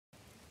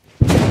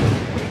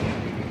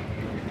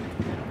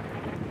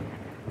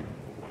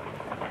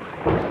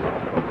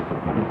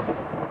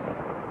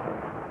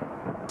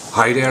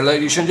Hi there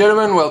ladies and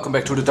gentlemen, welcome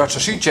back to the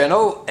DutchRC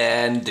channel,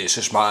 and this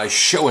is my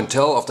show and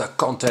tell of the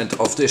content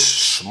of this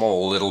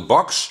small little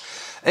box.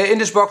 In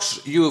this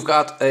box you've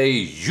got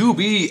a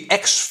Youbi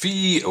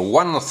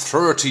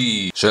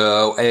XV-130,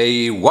 so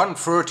a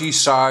 130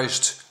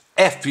 sized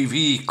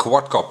FPV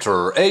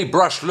quadcopter, a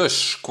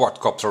brushless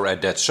quadcopter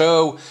at that.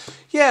 So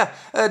yeah,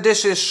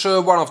 this is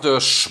one of the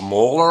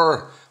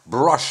smaller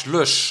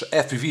brushless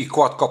FPV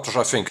quadcopters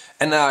I think,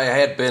 and I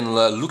had been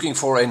looking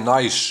for a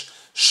nice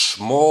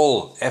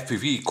small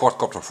FPV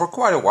quadcopter for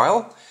quite a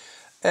while,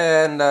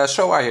 and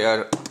so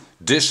I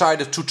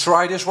decided to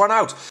try this one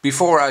out.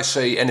 Before I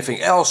say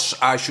anything else,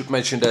 I should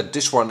mention that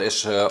this one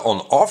is on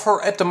offer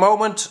at the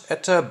moment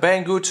at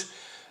Banggood,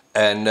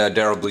 and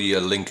there will be a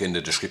link in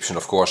the description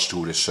of course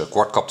to this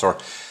quadcopter.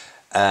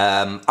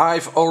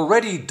 I've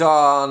already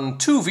done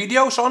two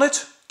videos on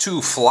it,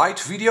 two flight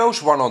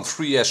videos, one on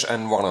 3S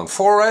and one on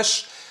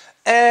 4S,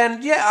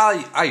 and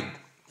yeah, I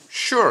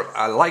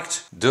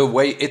liked the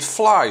way it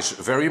flies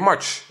very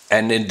much.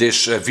 And in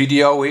this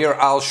video here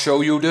I'll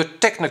show you the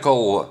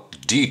technical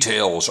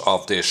details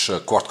of this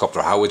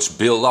quadcopter, how it's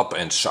built up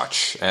and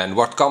such, and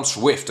what comes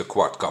with the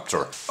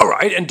quadcopter.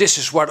 Alright, and this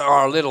is what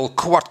our little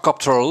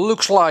quadcopter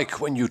looks like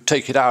when you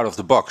take it out of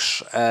the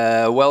box.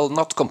 Well,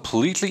 not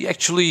completely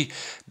actually.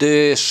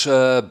 This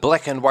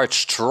black and white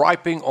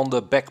striping on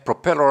the back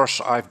propellers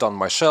I've done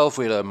myself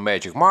with a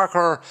magic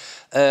marker.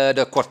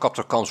 The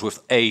quadcopter comes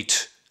with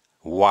 8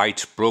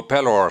 white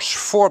propellers,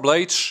 4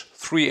 blades,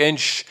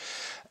 3-inch,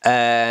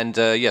 and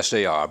yes,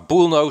 they are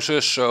bull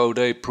noses, so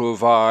they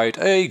provide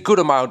a good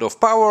amount of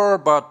power,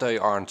 but they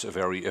aren't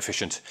very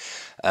efficient.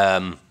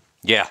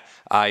 Yeah,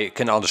 I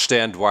can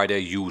understand why they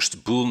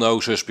used bull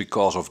noses,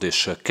 because of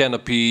this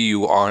canopy.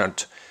 You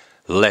aren't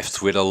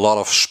left with a lot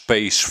of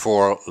space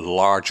for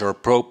larger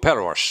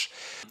propellers.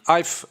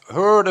 I've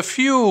heard a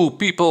few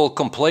people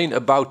complain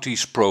about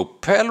these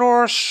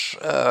propellers,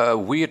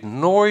 weird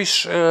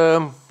noise.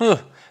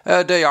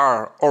 They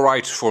are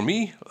alright for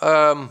me.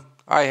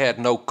 I had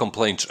no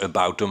complaints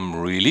about them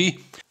really.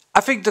 I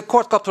think the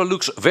quadcopter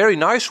looks very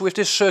nice with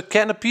this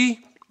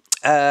canopy.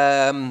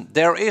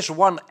 There is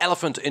one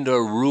elephant in the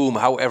room,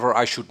 however,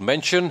 I should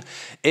mention.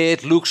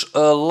 It looks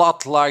a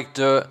lot like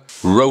the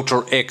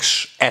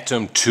Rotor-X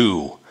Atom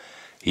 2.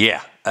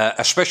 Yeah,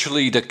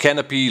 especially the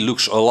canopy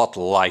looks a lot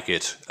like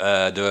it.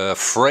 The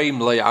frame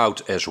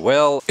layout as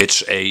well.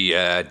 It's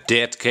a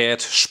dead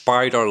cat,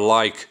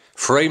 spider-like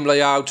frame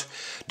layout.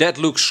 That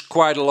looks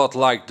quite a lot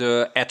like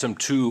the Atom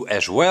 2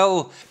 as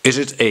well. Is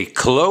it a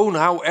clone,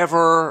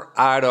 however?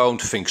 I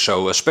don't think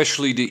so.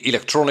 Especially the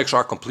electronics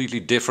are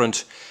completely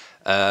different.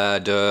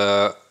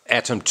 The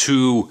Atom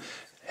 2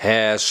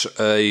 has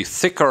a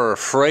thicker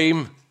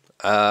frame.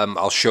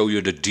 I'll show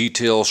you the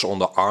details on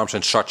the arms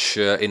and such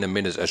in a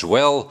minute as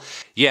well.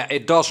 Yeah,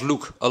 it does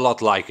look a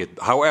lot like it.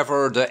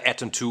 However, the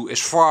Atom 2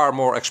 is far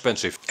more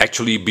expensive.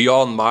 Actually,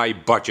 beyond my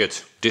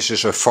budget. This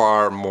is a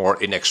far more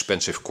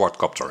inexpensive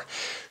quadcopter.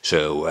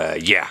 So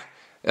yeah,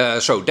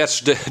 so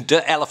that's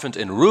the elephant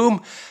in the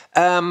room.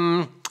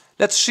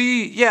 Let's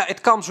see, yeah,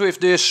 it comes with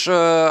this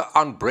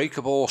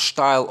unbreakable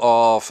style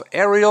of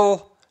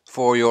aerial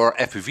for your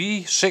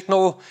FPV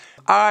signal.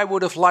 I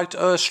would have liked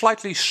a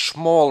slightly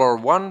smaller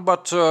one,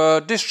 but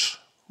this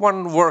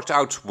one worked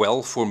out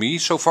well for me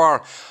so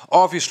far.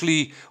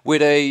 Obviously,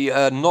 with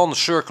a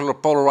non-circular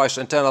polarized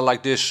antenna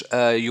like this,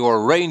 your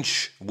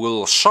range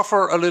will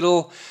suffer a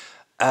little.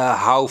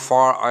 How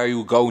far are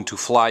you going to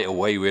fly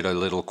away with a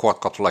little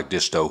quadcopter like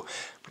this though?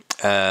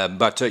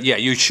 But yeah,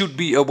 you should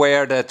be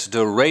aware that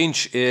the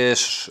range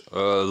is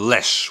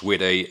less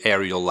with an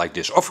aerial like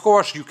this. Of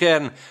course, you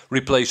can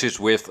replace it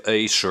with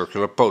a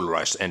circular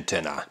polarized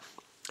antenna.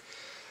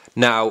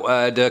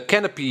 Now, the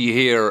canopy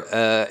here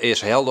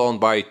is held on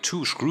by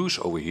 2 screws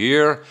over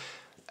here.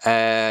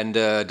 And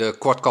the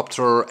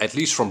quadcopter, at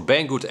least from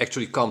Banggood,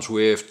 actually comes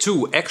with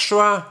 2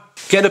 extra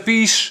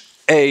canopies.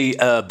 A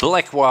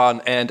black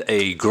one and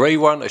a grey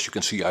one. As you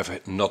can see,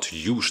 I've not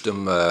used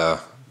them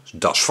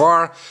thus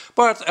far,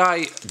 but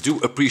I do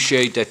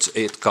appreciate that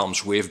it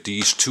comes with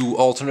these 2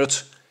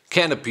 alternate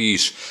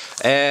canopies.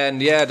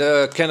 And yeah,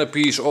 the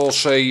canopies all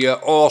say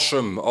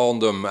awesome on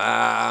them.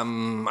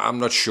 I'm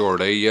not sure,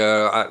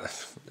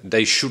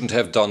 they shouldn't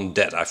have done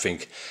that, I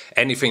think.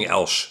 Anything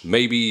else,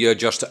 maybe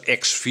just the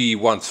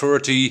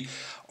XV-130.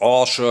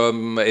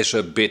 Awesome is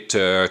a bit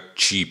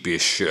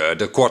cheapish.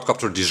 The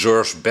quadcopter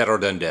deserves better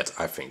than that,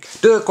 I think.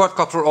 The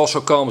quadcopter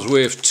also comes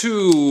with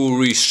 2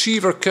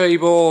 receiver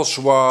cables,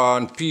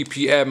 1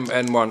 PPM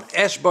and 1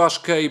 SBUS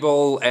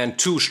cable, and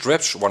 2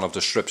 straps. One of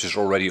the straps is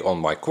already on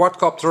my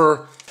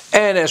quadcopter.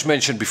 And as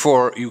mentioned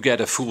before, you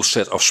get a full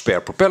set of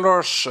spare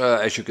propellers.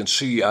 As you can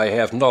see, I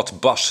have not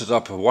busted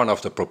up one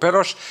of the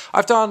propellers.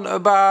 I've done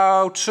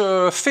about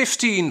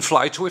 15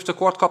 flights with the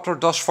quadcopter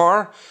thus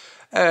far.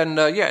 And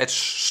yeah, it's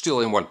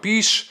still in one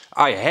piece.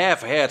 I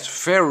have had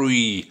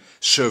very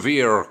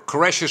severe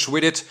crashes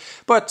with it,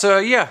 but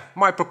yeah,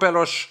 my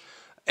propellers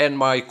and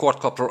my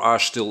quadcopter are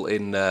still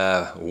in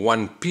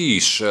one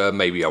piece.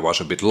 Maybe I was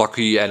a bit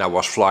lucky and I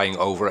was flying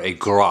over a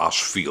grass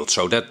field,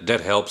 so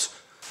that helped.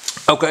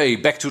 Okay,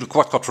 back to the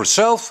quadcopter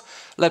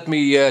itself. Let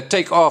me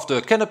take off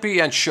the canopy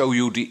and show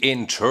you the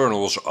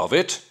internals of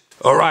it.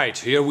 Alright,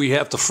 here we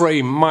have the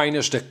frame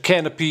minus the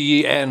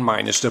canopy and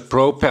minus the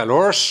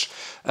propellers.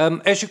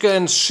 As you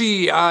can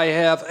see, I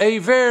have a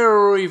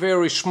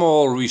very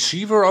small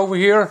receiver over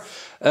here.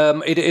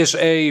 It is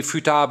a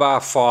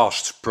Futaba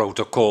fast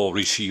protocol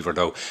receiver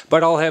though,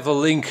 but I'll have a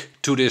link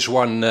to this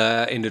one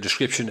in the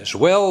description as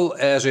well,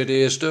 as it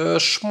is the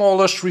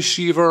smallest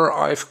receiver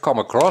I've come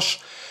across,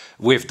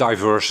 with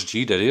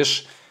diversity that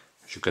is.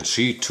 As you can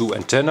see, 2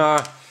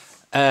 antennae.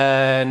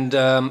 And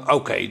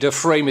okay, the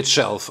frame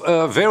itself,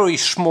 very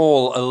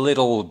small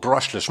little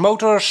brushless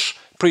motors,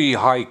 pretty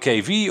high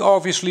kV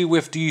obviously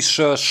with these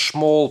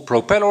small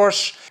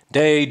propellers.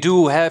 They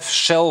do have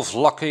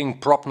self-locking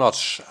prop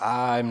nuts.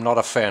 I'm not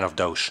a fan of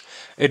those.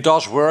 It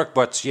does work,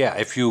 but yeah,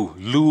 if you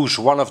lose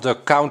one of the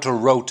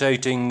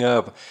counter-rotating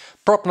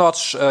prop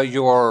nuts,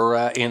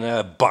 you're in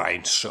a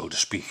bind, so to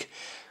speak.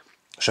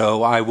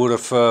 So I would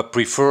have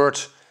preferred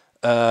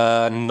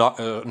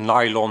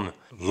nylon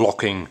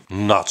locking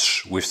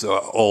nuts with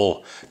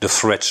all the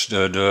threads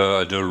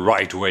the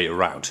right way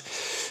around.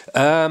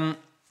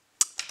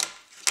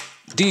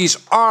 These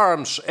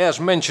arms, as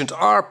mentioned,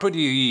 are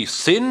pretty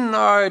thin.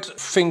 I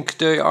think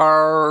they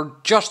are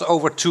just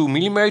over 2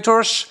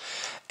 millimeters.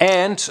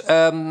 And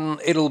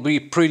it'll be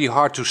pretty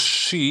hard to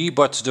see,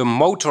 but the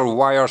motor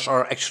wires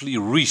are actually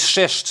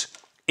recessed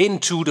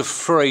into the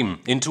frame,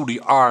 into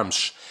the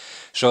arms.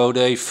 So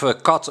they've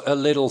cut a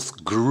little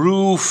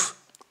groove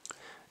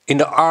in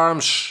the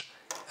arms,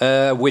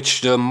 which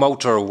the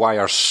motor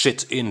wires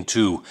sit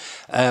into,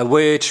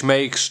 which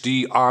makes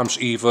the arms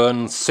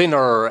even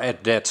thinner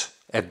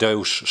at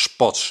those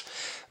spots,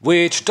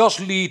 which does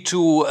lead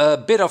to a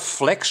bit of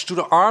flex to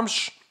the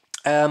arms.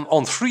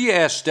 On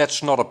 3S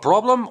that's not a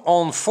problem.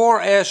 On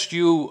 4S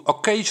you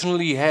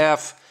occasionally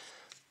have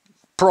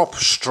prop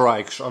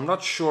strikes. I'm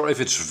not sure if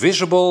it's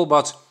visible,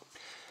 but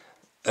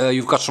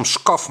you've got some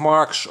scuff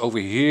marks over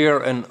here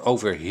and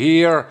over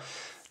here.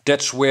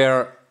 That's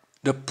where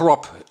the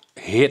prop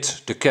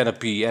hit the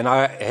canopy, and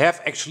I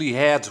have actually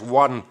had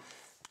one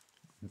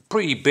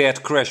pretty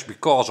bad crash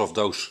because of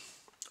those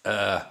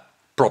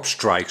prop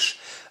strikes.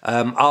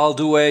 I'll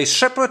do a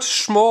separate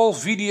small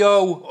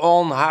video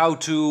on how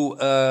to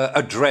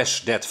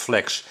address that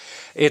flex.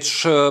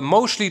 It's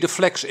mostly the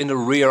flex in the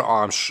rear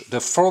arms.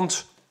 The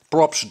front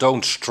props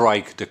don't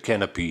strike the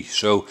canopy.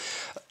 So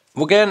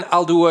again,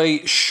 I'll do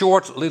a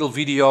short little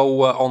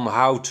video on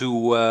how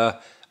to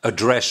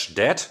address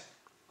that.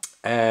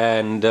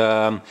 And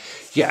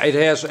yeah, it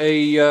has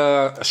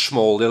a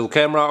small little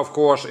camera, of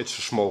course. It's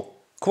a small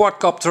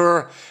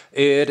quadcopter.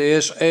 It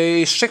is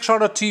a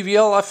 600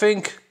 TVL, I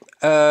think,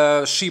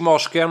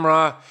 CMOS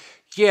camera.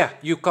 Yeah,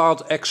 you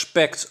can't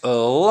expect a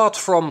lot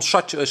from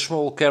such a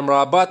small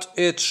camera, but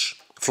it's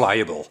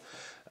flyable.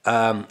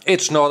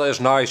 It's not as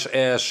nice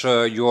as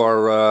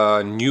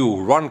your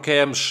new run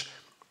cams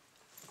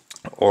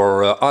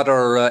or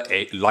other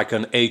like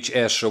an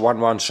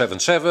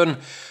HS1177,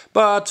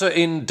 but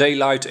in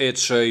daylight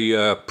it's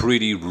a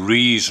pretty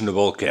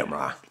reasonable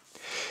camera.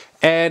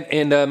 And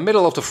in the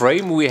middle of the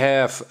frame we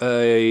have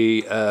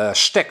a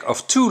stack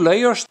of 2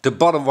 layers. The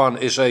bottom one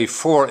is a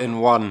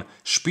 4-in-1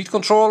 speed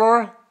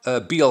controller,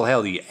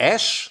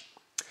 BLHeli-S.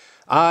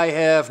 I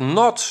have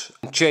not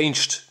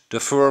changed the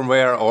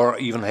firmware or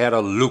even had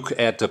a look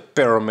at the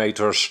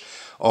parameters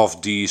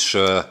of these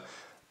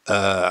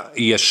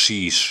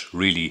ESCs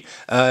really.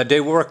 They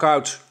work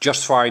out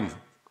just fine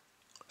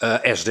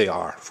as they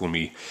are for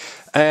me.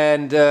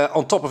 And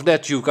on top of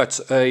that you got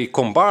a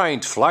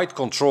combined flight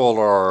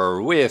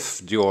controller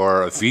with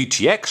your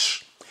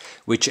VTX,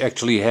 which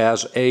actually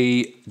has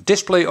a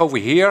display over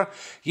here.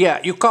 Yeah,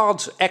 you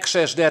can't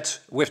access that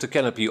with the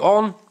canopy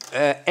on,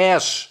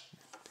 as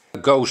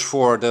goes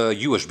for the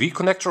USB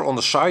connector on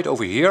the side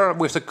over here.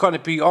 With the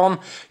canopy on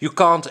you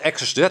can't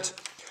access that,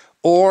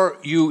 or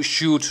you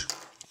should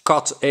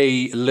cut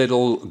a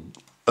little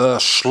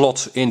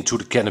slot into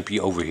the canopy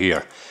over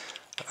here.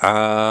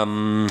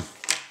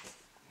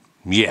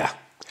 Yeah,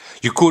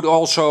 you could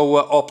also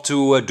opt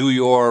to do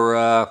your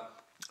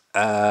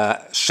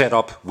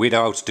setup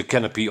without the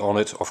canopy on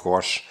it, of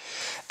course.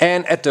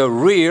 And at the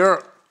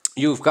rear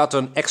you've got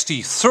an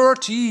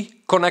XT30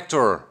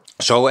 connector.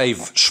 So a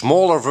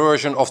smaller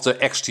version of the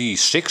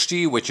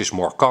XT60, which is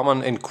more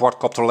common in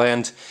quadcopter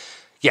land.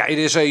 Yeah, it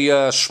is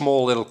a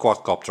small little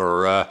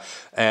quadcopter,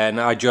 and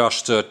I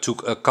just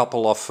took a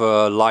couple of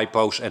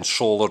Lipos and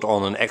soldered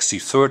on an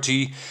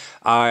XT30.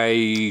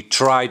 I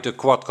tried the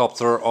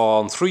quadcopter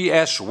on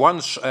 3S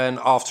once, and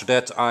after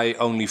that I've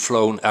only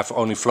flown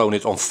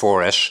it on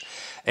 4S,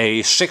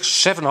 a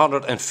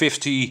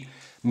 750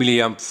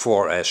 milliamp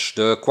 4S.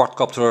 The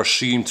quadcopter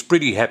seemed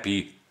pretty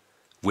happy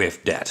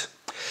with that.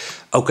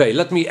 Okay,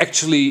 let me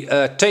actually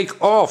take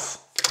off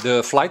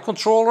the flight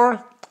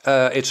controller.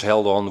 It's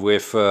held on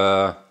with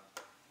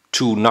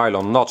 2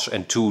 nylon nuts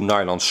and 2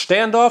 nylon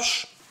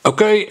standoffs.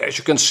 Okay, as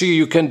you can see,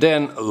 you can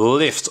then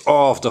lift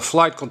off the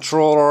flight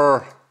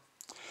controller.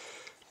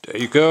 There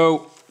you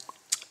go.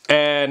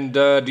 And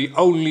the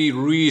only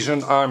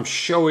reason I'm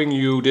showing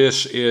you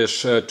this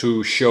is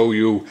to show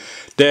you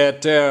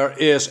that there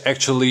is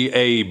actually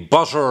a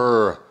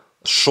buzzer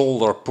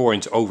solder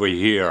point over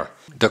here.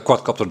 The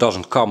quadcopter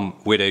doesn't come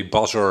with a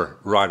buzzer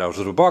right out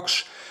of the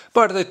box,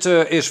 but it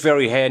is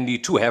very handy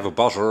to have a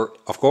buzzer,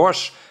 of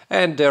course,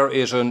 and there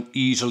is an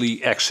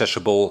easily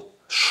accessible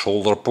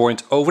solder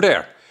point over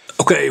there.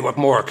 Okay, what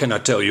more can I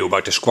tell you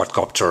about this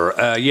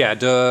quadcopter? Yeah,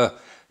 the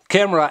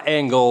camera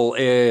angle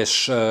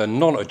is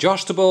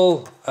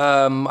non-adjustable.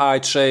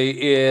 I'd say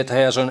it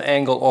has an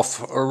angle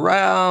of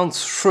around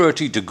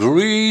 30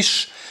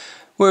 degrees,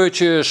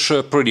 which is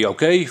pretty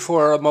okay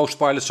for most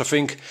pilots, I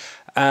think.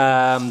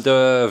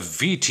 The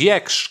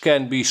VTX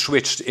can be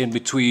switched in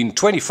between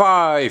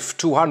 25,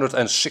 200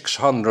 and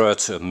 600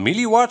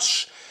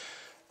 milliwatts.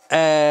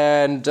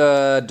 And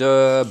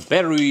the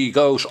battery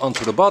goes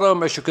onto the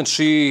bottom, as you can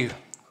see,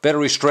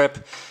 battery strap.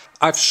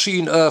 I've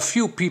seen a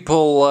few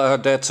people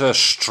that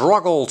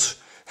struggled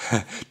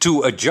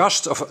to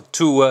adjust,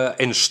 to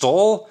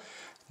install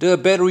the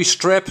battery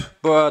strap,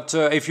 but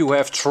if you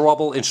have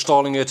trouble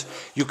installing it,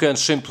 you can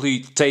simply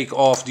take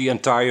off the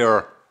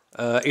entire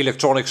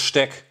electronics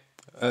stack.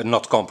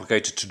 Not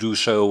complicated to do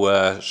so,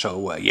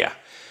 yeah.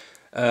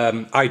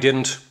 I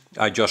didn't.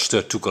 I just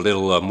took a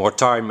little more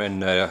time,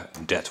 and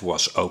that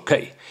was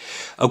okay.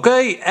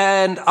 Okay,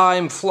 and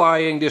I'm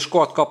flying this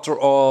quadcopter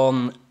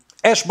on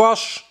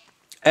SBUS.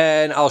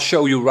 And I'll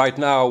show you right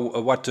now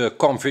what the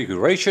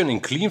configuration in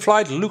clean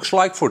flight looks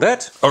like for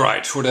that.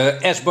 Alright, for the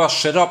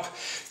SBUS setup,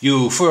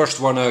 you first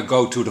want to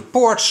go to the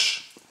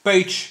ports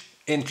page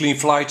in clean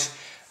flight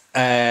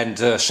and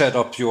set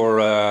up your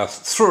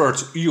third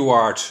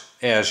UART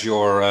as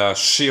your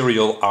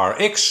serial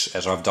RX,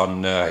 as I've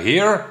done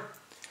here.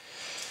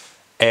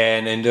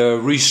 And in the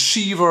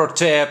receiver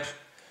tab,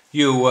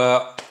 you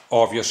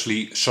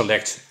obviously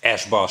select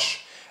SBUS.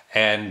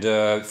 And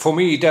for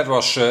me that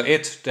was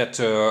it. That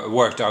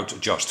worked out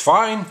just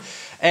fine.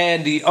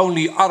 And the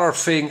only other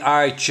thing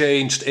I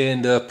changed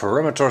in the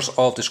parameters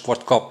of this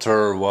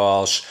quadcopter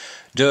was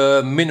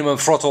the minimum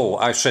throttle.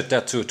 I set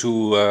that to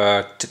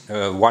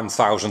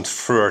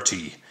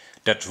 1030.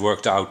 That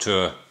worked out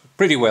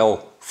pretty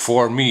well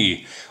for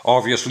me.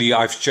 Obviously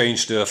I've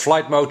changed the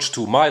flight modes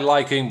to my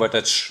liking, but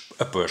that's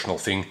a personal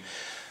thing.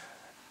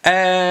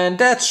 And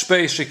that's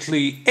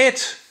basically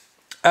it.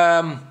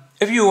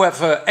 If you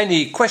have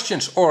any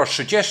questions or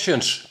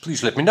suggestions,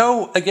 please let me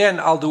know. Again,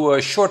 I'll do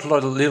a short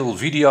little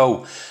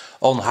video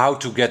on how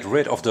to get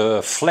rid of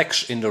the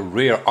flex in the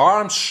rear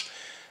arms.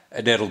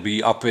 That'll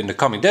be up in the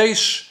coming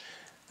days.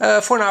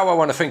 For now I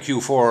want to thank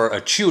you for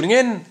tuning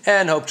in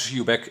and hope to see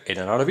you back in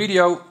another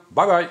video.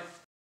 Bye bye.